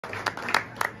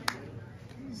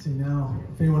See, now,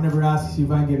 if anyone ever asks you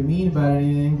if I get mean about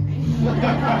anything,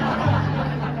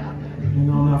 you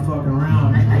know I'm not fucking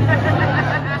around.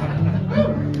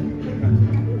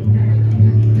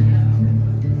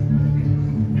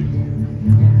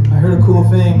 I heard a cool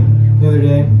thing the other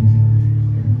day.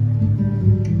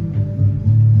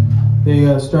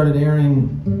 They started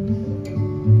airing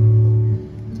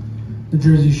the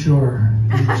Jersey Shore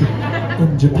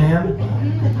in Japan,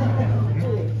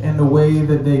 and the way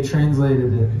that they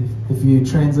translated it, if you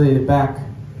translate it back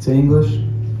to English,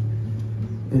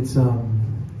 it's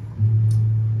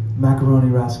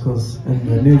macaroni rascals and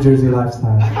the New Jersey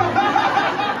lifestyle.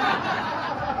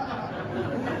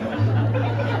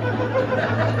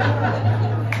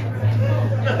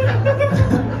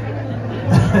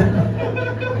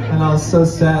 And I was so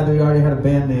sad that we already had a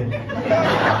band name.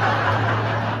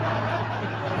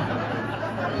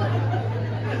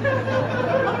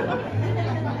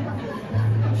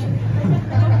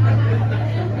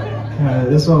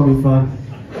 This one will be fun.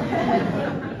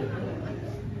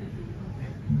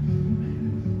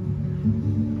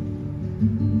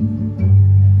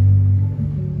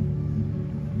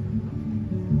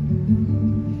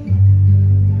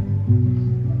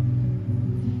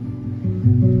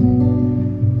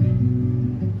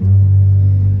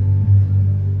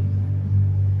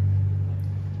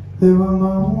 There were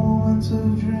moments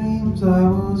of dreams I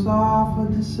was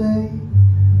offered to say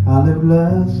I lived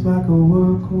less like a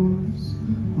workhorse,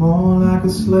 more like a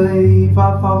slave.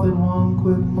 I thought that one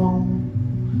quick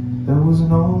moment that was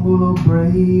noble or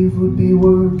brave would be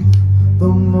worth the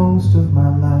most of my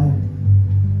life.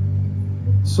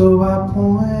 So I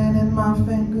pointed my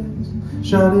fingers,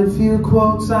 shouted few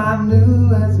quotes I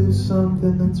knew, as if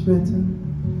something that's written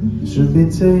should be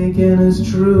taken as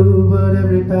true. But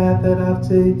every path that I've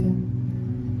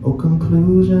taken, or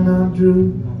conclusion I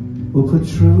drew, will put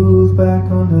truth back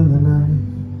under the knife.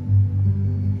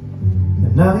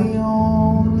 And now the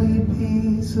only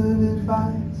piece of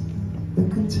advice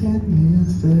that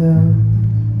continues to help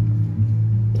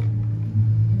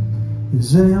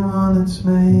is anyone that's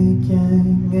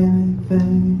making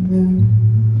anything new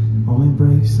only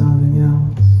breaks something else.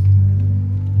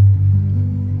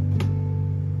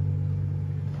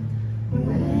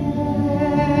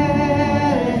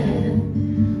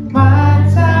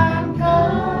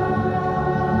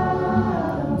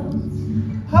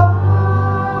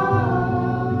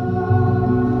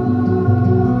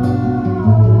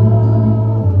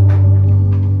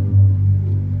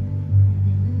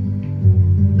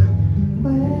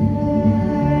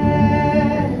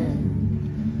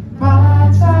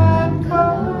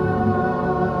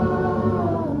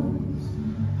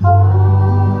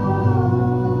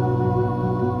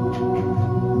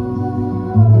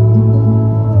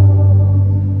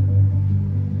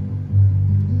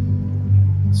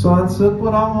 So I took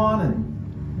what I wanted,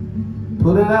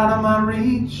 put it out of my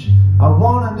reach. I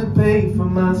wanted to pay for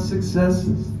my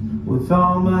successes with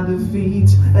all my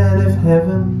defeats. And if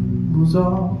heaven was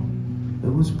all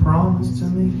that was promised to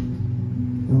me,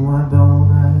 then why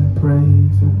don't I pray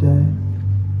for death?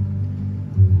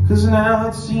 'Cause now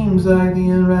it seems like the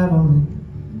unraveling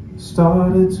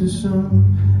started too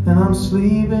soon, and I'm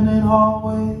sleeping in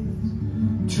hallways,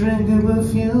 drinking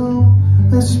perfume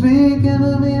and speaking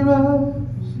to mirrors,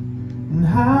 and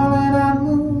howling at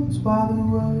moons by the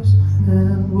worse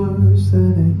and worse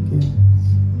that it gets.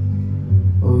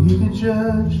 Oh, you could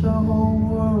judge the whole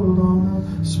world on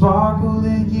the sparkle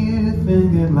that you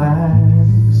think it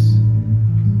lacks.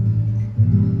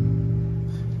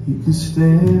 You could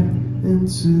stare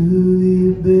into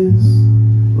the abyss,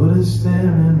 but it's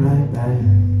staring right back.